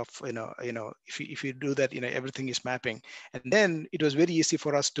level of, if you do that, everything is mapping. And then it was very easy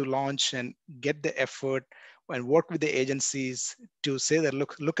for us to launch and get the effort and work with the agencies to say that,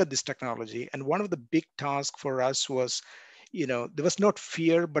 look at this technology. And one of the big tasks for us was, there was not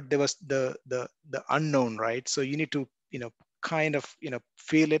fear, but there was the unknown, right? So you need to, kind of,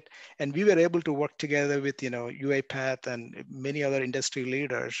 feel it. And we were able to work together with, UiPath and many other industry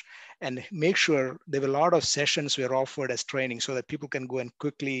leaders and make sure there were a lot of sessions were offered as training so that people can go and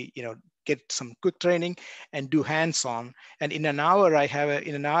quickly, get some quick training and do hands-on. And in an hour,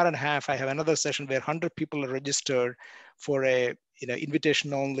 in an hour and a half, I have another session where 100 people are registered for a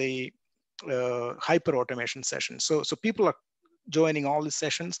invitation-only hyper automation session. So people are joining all these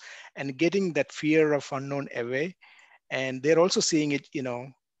sessions and getting that fear of unknown away. And they're also seeing it,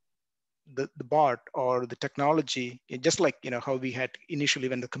 the bot or the technology, just like how we had initially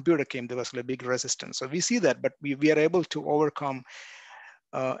when the computer came, there was a big resistance. So we see that, but we are able to overcome.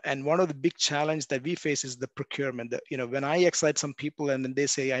 And one of the big challenges that we face is the procurement. When I excite some people and then they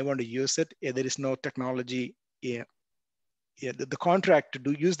say I want to use it, there is no technology. The contract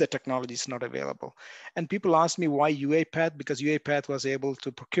to use the technology is not available. And people ask me why UiPath, because UiPath was able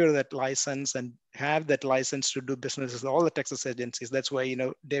to procure that license and have that license to do business with all the Texas agencies. That's why,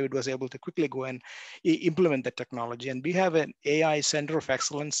 David was able to quickly go and implement the technology. And we have an AI Center of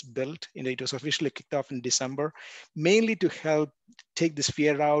Excellence built. It was officially kicked off in December, mainly to help take this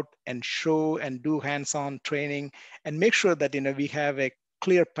fear out and show and do hands-on training and make sure that, we have a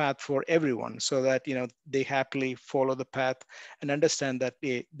clear path for everyone so that they happily follow the path and understand that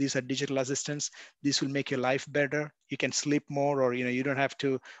these are digital assistants. This will make your life better. You can sleep more, or you don't have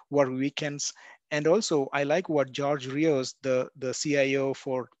to work weekends. And also, I like what George Rios, the CIO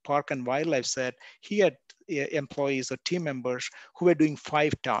for Park and Wildlife, said. He had employees or team members who were doing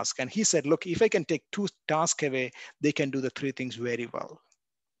 5 tasks, and he said, look, if I can take 2 tasks away, they can do the 3 things very well.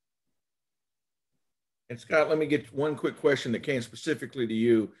 And Scott, let me get one quick question that came specifically to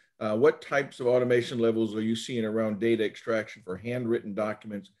you. What types of automation levels are you seeing around data extraction for handwritten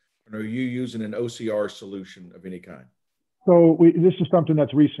documents? And are you using an OCR solution of any kind? So this is something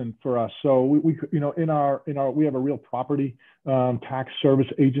that's recent for us. So we have a real property tax service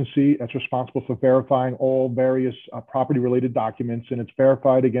agency that's responsible for verifying all various property-related documents, and it's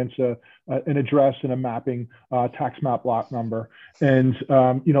verified against an address and a mapping tax map lot number. And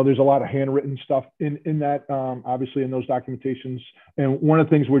there's a lot of handwritten stuff in that, obviously in those documentations. And one of the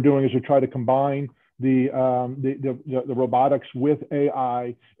things we're doing is we try to combine the robotics with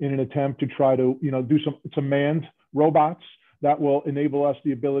AI in an attempt to try to do some manned robots that will enable us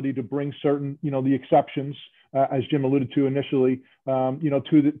the ability to bring certain the exceptions as Jim alluded to initially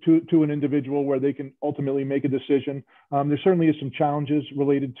to an individual where they can ultimately make a decision. There certainly is some challenges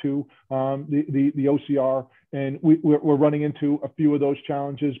related to the OCR, and we're running into a few of those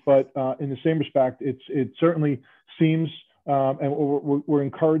challenges, but in the same respect, it certainly seems and we're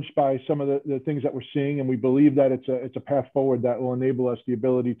encouraged by some of the things that we're seeing, and we believe that it's a path forward that will enable us the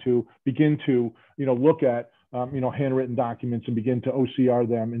ability to begin to look at handwritten documents and begin to OCR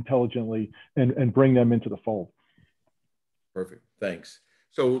them intelligently and bring them into the fold. Perfect, thanks.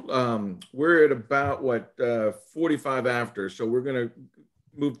 So we're at about 45 after, so we're going to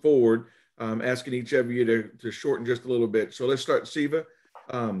move forward, asking each of you to shorten just a little bit. So let's start, Siva.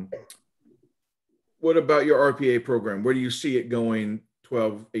 What about your RPA program? Where do you see it going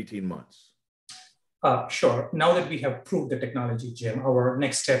 12, 18 months? Sure. Now that we have proved the technology, Jim, our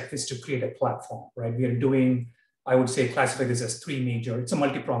next step is to create a platform, right? We are doing, I would say, classify this as 3 major, it's a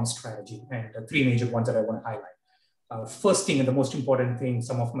multi-pronged strategy, and 3 major ones that I want to highlight. First thing, and the most important thing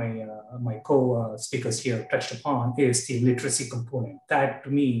some of my co-speakers here touched upon, is the literacy component. That,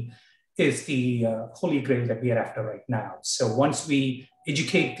 to me, is the holy grail that we are after right now. So once we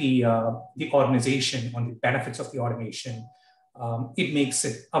educate the organization on the benefits of the automation, it makes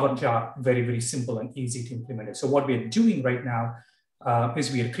our job very, very simple and easy to implement it. So what we are doing right now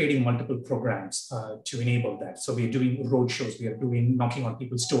is we are creating multiple programs to enable that. So we are doing roadshows, we are doing knocking on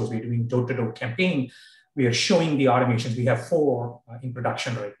people's doors, we are doing door-to-door campaign, we are showing the automations. We have 4 in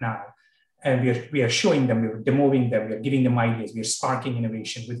production right now. And we are showing them, we are demoing them, we are giving them ideas, we are sparking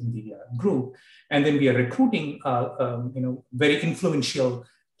innovation within the group. And then we are recruiting very influential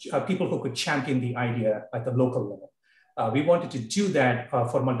people who could champion the idea at the local level. We wanted to do that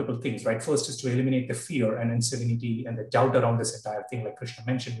for multiple things, right? First is to eliminate the fear and uncertainty and the doubt around this entire thing, like Krishna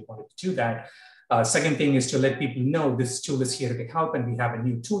mentioned, we wanted to do that. Second thing is to let people know this tool is here to help, and we have a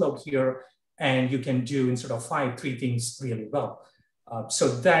new tool out here, and you can do, instead of 5, 3 things really well. So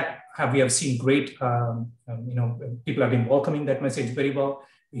that we have seen great, people have been welcoming that message very well.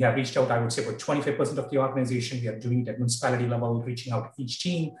 We have reached out, I would say, for 25% of the organization. We are doing it at municipality level, reaching out to each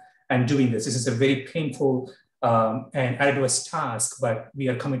team and doing this. This is a very painful and arduous task, but we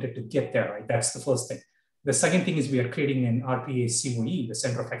are committed to get there, right? That's the first thing. The second thing is we are creating an RPA COE, the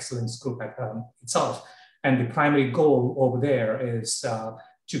Center of Excellence group itself. And the primary goal over there is to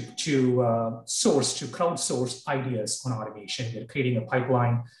crowdsource ideas on automation. We're creating a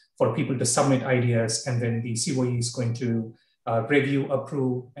pipeline for people to submit ideas, and then the COE is going to review,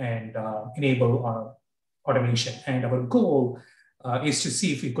 approve, and enable automation. And our goal is to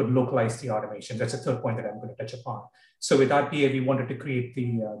see if we could localize the automation. That's the third point that I'm going to touch upon. So with RPA, we wanted to create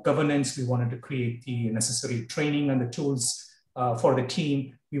the governance. We wanted to create the necessary training and the tools for the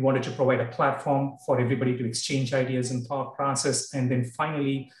team. We wanted to provide a platform for everybody to exchange ideas and thought process. And then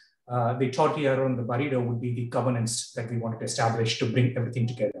finally, the tortilla around the burrito would be the governance that we wanted to establish to bring everything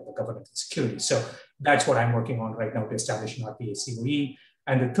together, the governance and security. So that's what I'm working on right now to establish an RPA COE.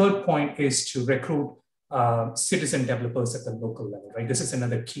 And the third point is to recruit citizen developers at the local level, right? This is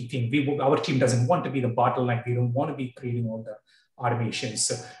another key thing. Our team doesn't want to be the bottleneck. We don't want to be creating all the automations.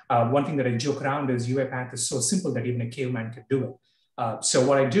 So, one thing that I joke around is UiPath is so simple that even a caveman could do it. So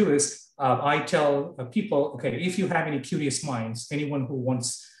what I do is I tell people, okay, if you have any curious minds, anyone who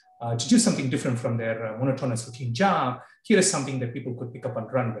wants to do something different from their monotonous routine job, here is something that people could pick up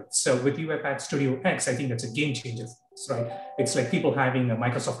and run with. So with UiPath Studio X, I think that's a game changer, right? It's like people having a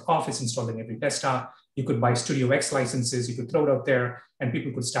Microsoft Office installed in every desktop. You could buy Studio X licenses, you could throw it out there, and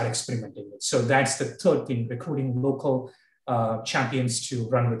people could start experimenting with. So that's the third thing, recruiting local champions to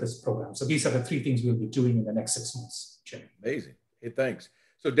run with this program. So these are the three things we'll be doing in the next 6 months, Jim. Amazing. Hey, thanks.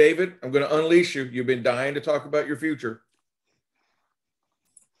 So David, I'm going to unleash you. You've been dying to talk about your future.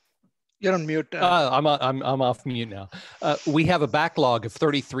 You're on mute. I'm off mute now. We have a backlog of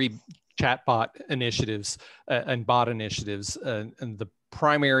 33 chatbot initiatives and bot initiatives, and the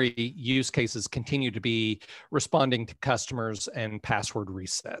primary use cases continue to be responding to customers and password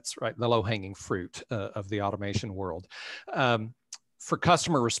resets, right? The low-hanging fruit of the automation world. For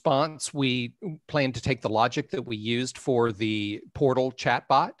customer response, we plan to take the logic that we used for the portal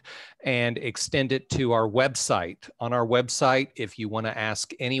chatbot and extend it to our website. On our website, if you want to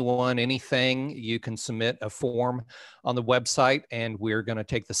ask anyone anything, you can submit a form on the website, and we're going to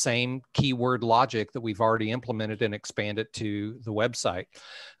take the same keyword logic that we've already implemented and expand it to the website.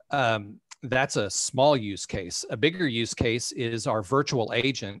 That's a small use case. A bigger use case is our virtual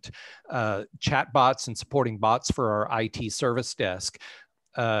agent, chatbots and supporting bots for our IT service desk,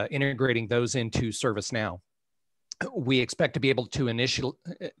 integrating those into ServiceNow. We expect to be able to initially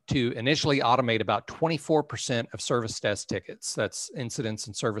automate about 24% of service desk tickets. That's incidents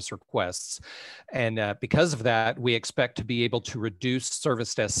and service requests. And because of that, we expect to be able to reduce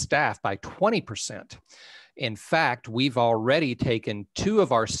service desk staff by 20%. In fact, we've already taken 2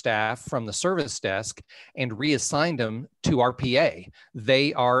 of our staff from the service desk and reassigned them to RPA.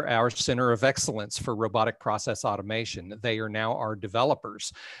 They are our center of excellence for robotic process automation. They are now our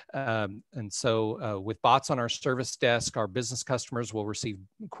developers. And so with bots on our service desk, our business customers will receive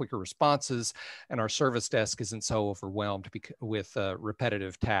quicker responses, and our service desk isn't so overwhelmed with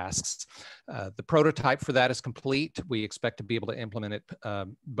repetitive tasks. The prototype for that is complete. We expect to be able to implement it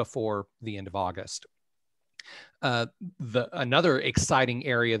before the end of August. Another exciting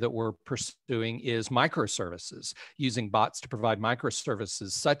area that we're pursuing is microservices, using bots to provide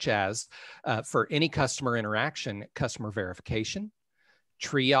microservices such as, for any customer interaction, customer verification,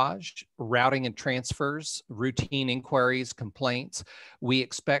 triage, routing and transfers, routine inquiries, complaints. We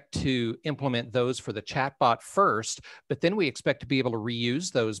expect to implement those for the chatbot first, but then we expect to be able to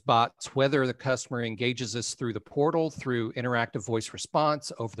reuse those bots, whether the customer engages us through the portal, through interactive voice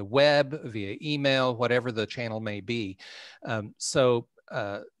response, over the web, via email, whatever the channel may be. Those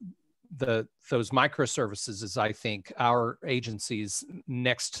microservices is, I think, our agency's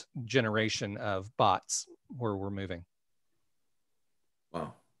next generation of bots where we're moving.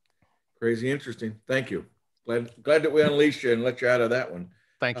 Wow. Crazy interesting. Thank you. Glad that we unleashed you and let you out of that one.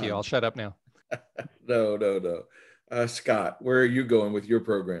 Thank you. I'll shut up now. No. Scott, where are you going with your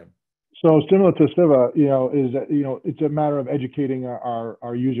program? So similar to Siva, is that, it's a matter of educating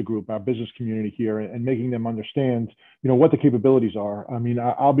our user group, our business community here, and making them understand, what the capabilities are. I mean,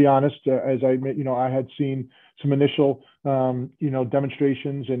 I'll be honest, as I had seen some initial,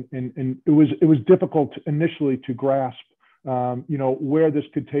 demonstrations, and it was difficult initially to grasp where this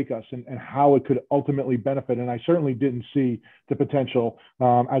could take us and how it could ultimately benefit. And I certainly didn't see the potential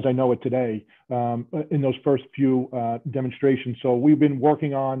as I know it today in those first few demonstrations. So we've been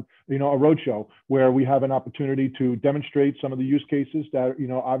working on, a roadshow where we have an opportunity to demonstrate some of the use cases that,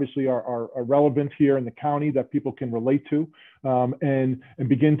 obviously are relevant here in the county that people can relate to, and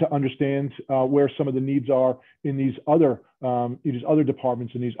begin to understand where some of the needs are in these other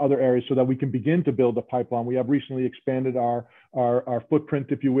departments, in these other areas, so that we can begin to build a pipeline. We have recently expanded our footprint,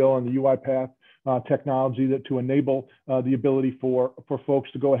 if you will, on the UiPath technology to enable the ability for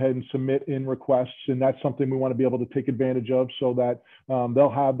folks to go ahead and submit in requests. And that's something we want to be able to take advantage of, so that they'll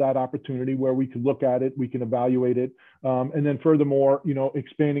have that opportunity where we can look at it, we can evaluate it. And then furthermore,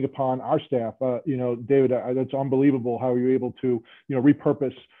 expanding upon our staff, David, that's unbelievable how you're able to,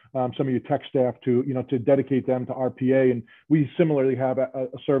 repurpose some of your tech staff to, to dedicate them to RPA. And we similarly have a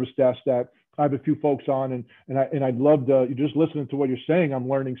service desk that I have a few folks on, and I'd love to, just listening to what you're saying, I'm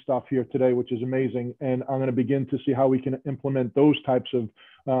learning stuff here today, which is amazing. And I'm going to begin to see how we can implement those types of,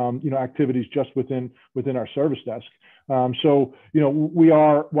 activities just within our service desk. So,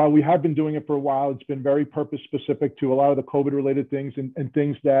 while we have been doing it for a while, it's been very purpose specific to a lot of the COVID related things and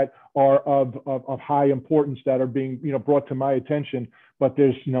things that are of high importance that are being, brought to my attention. But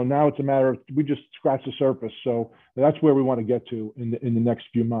there's, now it's a matter of, we just scratch the surface. So that's where we want to get to in the next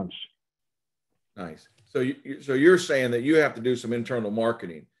few months. Nice. So you're saying that you have to do some internal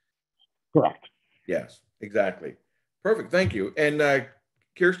marketing. Correct. Yes, exactly. Perfect. Thank you. And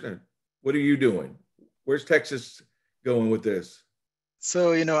Kirsten, what are you doing? Where's Texas going with this?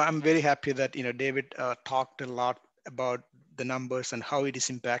 So, I'm very happy that, David talked a lot about the numbers and how it is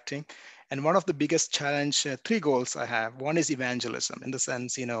impacting. And one of the biggest challenge, 3 goals I have, one is evangelism in the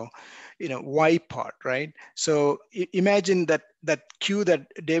sense, why part, right? So imagine that queue that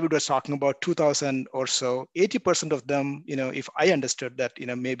David was talking about, 2,000 or so, 80% of them, if I understood that,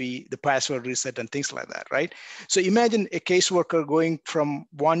 maybe the password reset and things like that, right? So imagine a caseworker going from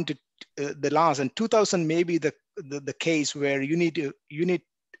 1 to the last, and 2,000 may be the case where you need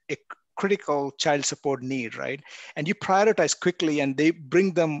a critical child support need, right? And you prioritize quickly and they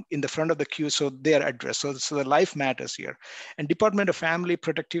bring them in the front of the queue so they are addressed. So the life matters here. And Department of Family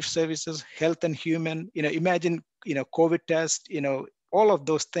Protective Services, Health and Human, imagine, COVID test, all of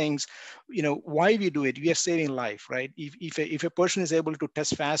those things, why we do it, we are saving life, right? If a person is able to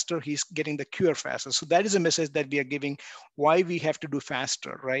test faster, he's getting the cure faster. So that is a message that we are giving, why we have to do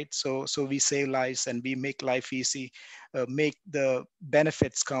faster, right? So we save lives and we make life easy, make the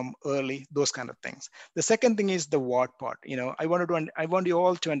benefits come early, those kind of things. The second thing is the what part. I want you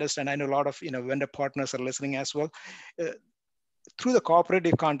all to understand, I know a lot of, vendor partners are listening as well. Through the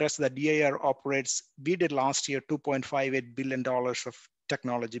cooperative contracts that DIR operates, we did last year $2.58 billion of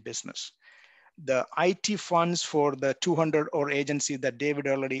technology business. The IT funds for the 200 or agency that David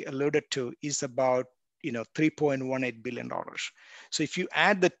already alluded to is about $3.18 billion. So if you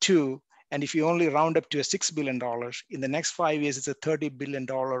add the two, and if you only round up to a $6 billion, in the next 5 years, it's a $30 billion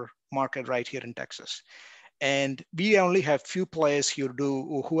market right here in Texas. And we only have few players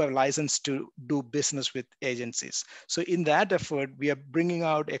who have license to do business with agencies. So in that effort, we are bringing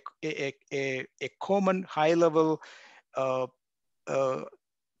out a common high-level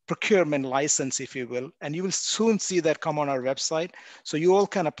procurement license, if you will, and you will soon see that come on our website. So you all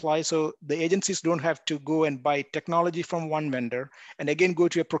can apply. So the agencies don't have to go and buy technology from one vendor and again go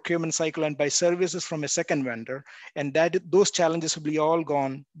to a procurement cycle and buy services from a second vendor. And those challenges will be all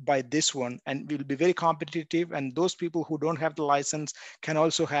gone by this one, and we'll be very competitive. And those people who don't have the license can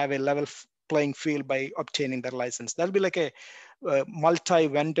also have a level playing field by obtaining that license. That'll be like a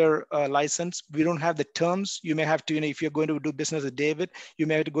multi-vendor license. We don't have the terms. You may have to, if you're going to do business with David, you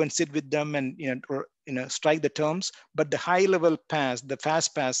may have to go and sit with them and strike the terms. But the high-level pass, the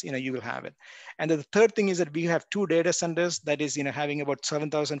fast pass, you will have it. And the third thing is that we have 2 data centers that is, having about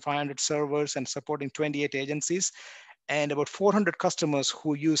 7,500 servers and supporting 28 agencies, and about 400 customers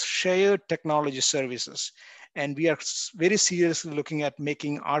who use shared technology services. And we are very seriously looking at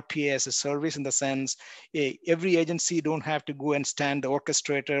making RPA as a service in the sense, every agency don't have to go and stand the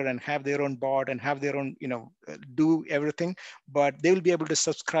orchestrator and have their own bot and have their own, do everything, but they will be able to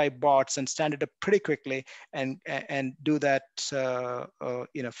subscribe bots and stand it up pretty quickly and do that,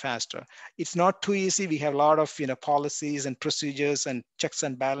 faster. It's not too easy. We have a lot of, policies and procedures and checks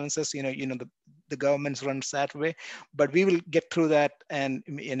and balances, the government runs that way, but we will get through that and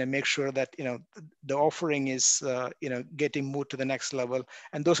make sure that the offering is getting moved to the next level.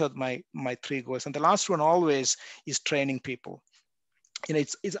 And those are my 3 goals. And the last one always is training people.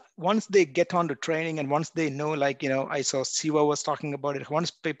 It's once they get on to training and once they know, I saw Siva was talking about it.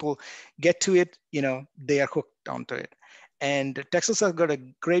 Once people get to it, they are hooked onto it. And Texas has got a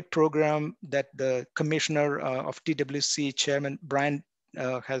great program that the commissioner of TWC, Chairman Brian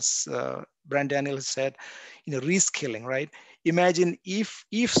Daniel has said, reskilling, right? Imagine if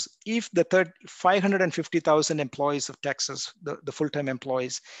the 550,000 employees of Texas, the full-time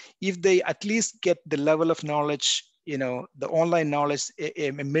employees, if they at least get the level of knowledge, the online knowledge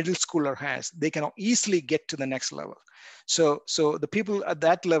a middle schooler has, they can easily get to the next level. So the people at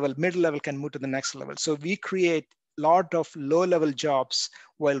that level, middle level, can move to the next level. So we create a lot of low-level jobs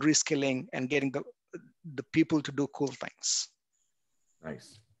while reskilling and getting the people to do cool things.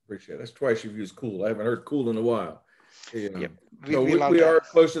 Nice. Appreciate it. That's twice you've used cool. I haven't heard cool in a while. Yep. We are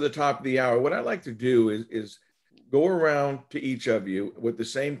close to the top of the hour. What I'd like to do is go around to each of you with the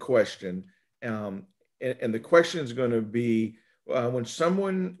same question. And the question is going to be, when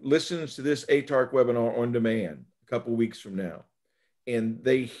someone listens to this ATARC webinar on demand a couple weeks from now, and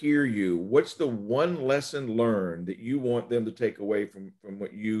they hear you, what's the one lesson learned that you want them to take away from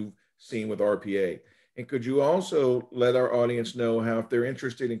what you've seen with RPA? And could you also let our audience know how, if they're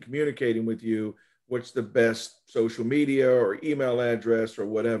interested in communicating with you, what's the best social media or email address or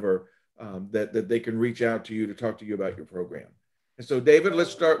whatever that they can reach out to you to talk to you about your program? And so, David,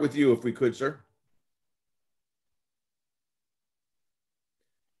 let's start with you if we could, sir.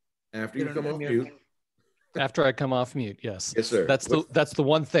 After you come off mute. After I come off mute, yes. Yes, sir. That's the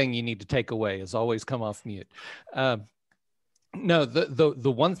one thing you need to take away, is always come off mute. No,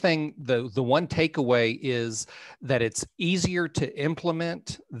 the one thing, the one takeaway is that it's easier to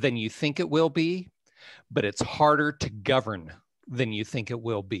implement than you think it will be, but it's harder to govern than you think it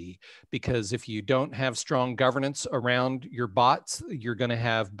will be. Because if you don't have strong governance around your bots, you're going to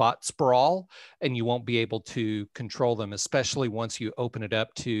have bot sprawl, and you won't be able to control them, especially once you open it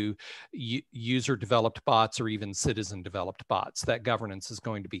up to user developed bots or even citizen developed bots. That governance is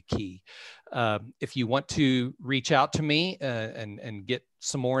going to be key. If you want to reach out to me and get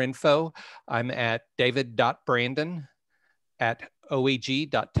some more info, I'm at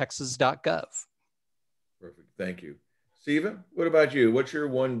david.brandon@oeg.texas.gov. Perfect. Thank you. Siva, what about you? What's your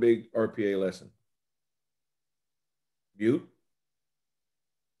one big RPA lesson? Mute?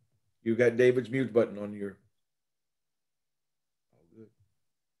 You got David's mute button on your...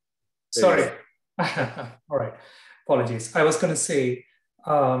 Sorry. All right. Apologies. I was going to say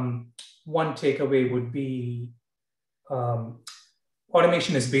one takeaway would be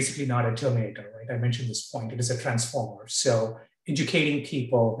automation is basically not a terminator, right? I mentioned this point. It is a transformer. So educating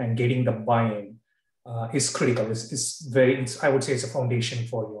people and getting the buy-in is critical. I would say it's a foundation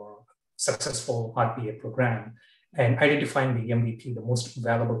for your successful RPA program. And identifying the MVP, the most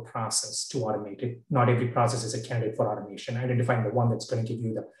valuable process to automate it. Not every process is a candidate for automation. Identifying the one that's going to give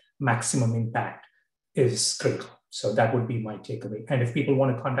you the maximum impact is critical. So that would be my takeaway. And if people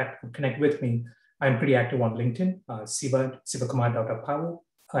want to connect with me, I'm pretty active on LinkedIn, sivakumar.apavu,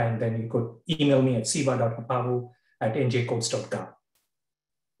 and then you could email me at siva.apavu@njcodes.com.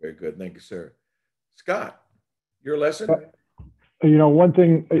 Very good. Thank you, sir. Scott, your lesson? One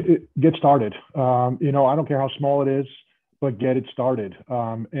thing, get started. I don't care how small it is, but get it started.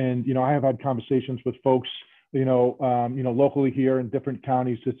 I have had conversations with folks, locally here in different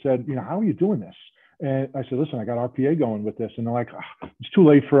counties that said, how are you doing this? And I said, listen, I got RPA going with this. And they're like, it's too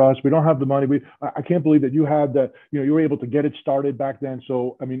late for us. We don't have the money. I can't believe that you had the, you were able to get it started back then.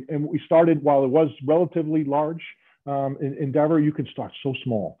 So, and we started while it was relatively large endeavor. You can start so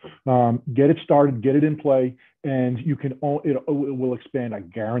small, get it started, get it in play, and it will expand. I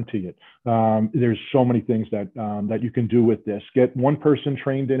guarantee it. There's so many things that you can do with this. Get one person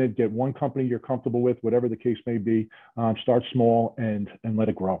trained in it, get one company you're comfortable with, whatever the case may be. Start small and let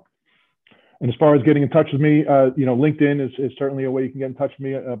it grow. And as far as getting in touch with me, LinkedIn is certainly a way you can get in touch with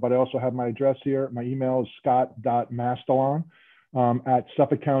me, but I also have my address here. My email is scott.mastelon at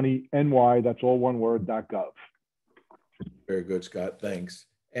Suffolk County, NY, that's all one word, .gov. Very good, Scott. Thanks.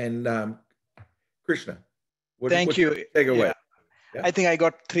 And Krishna, Thank you. Take away. Yeah. Yeah. I think I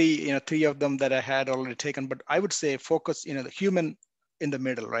got three of them that I had already taken, but I would say focus, the human in the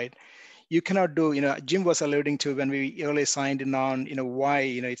middle, right? You cannot do, Jim was alluding to when we earlier signed in on, why,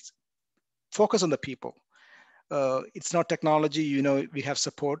 it's focus on the people. It's not technology, we have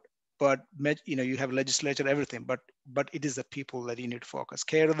support, but you have legislature, everything, but it is the people that you need to focus,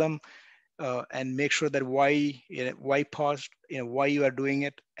 care of them, and make sure that why you are doing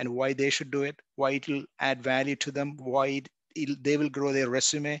it and why they should do it, why it will add value to them, why they will grow their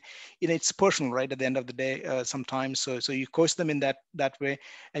resume. It's personal, right? At the end of the day, sometimes. So you coach them in that way.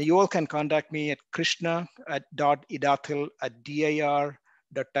 And you all can contact me at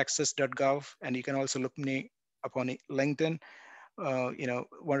krishna.idathil@dir.texas.gov. And you can also look me up on LinkedIn.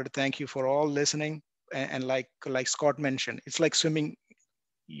 Wanted to thank you for all listening. And like Scott mentioned, it's like swimming.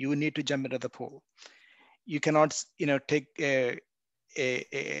 You need to jump into the pool. You cannot, take a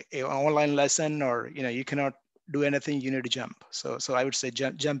online lesson, or you cannot do anything. You need to jump. So I would say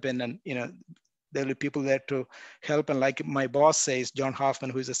jump in, and there will be people there to help. And like my boss says, John Hoffman,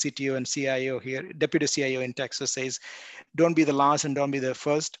 who is a CTO and CIO here, deputy CIO in Texas, says, don't be the last and don't be the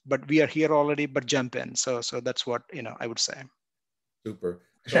first. But we are here already. But jump in. So that's what I would say. Super.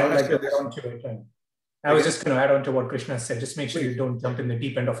 So I would like to add on to it. I was just going to add on to what Krishna said. Just make sure you don't jump in the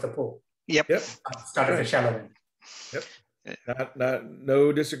deep end of the pool. Yep. Start at the shallow end. Yep.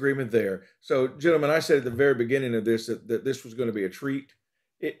 No disagreement there. So, gentlemen, I said at the very beginning of this that this was going to be a treat.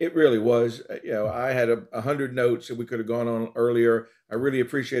 It really was. I had 100 notes that we could have gone on earlier. I really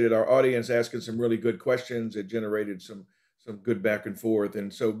appreciated our audience asking some really good questions. It generated some some good back and forth.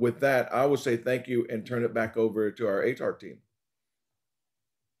 And so with that, I will say thank you and turn it back over to our ATARC team.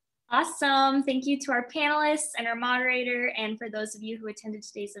 Awesome. Thank you to our panelists and our moderator. And for those of you who attended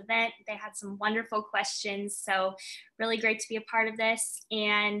today's event, they had some wonderful questions. So really great to be a part of this.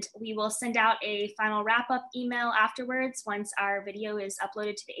 And we will send out a final wrap-up email afterwards once our video is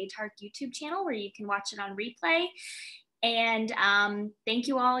uploaded to the ATARC YouTube channel, where you can watch it on replay. And thank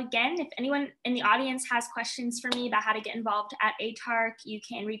you all again. If anyone in the audience has questions for me about how to get involved at ATARC, you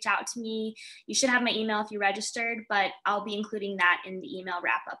can reach out to me. You should have my email if you registered, but I'll be including that in the email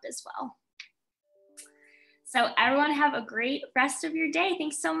wrap up as well. So everyone have a great rest of your day.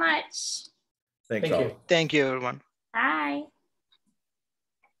 Thanks so much. Thanks all. Thank you, everyone. Bye.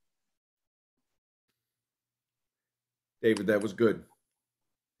 David, that was good.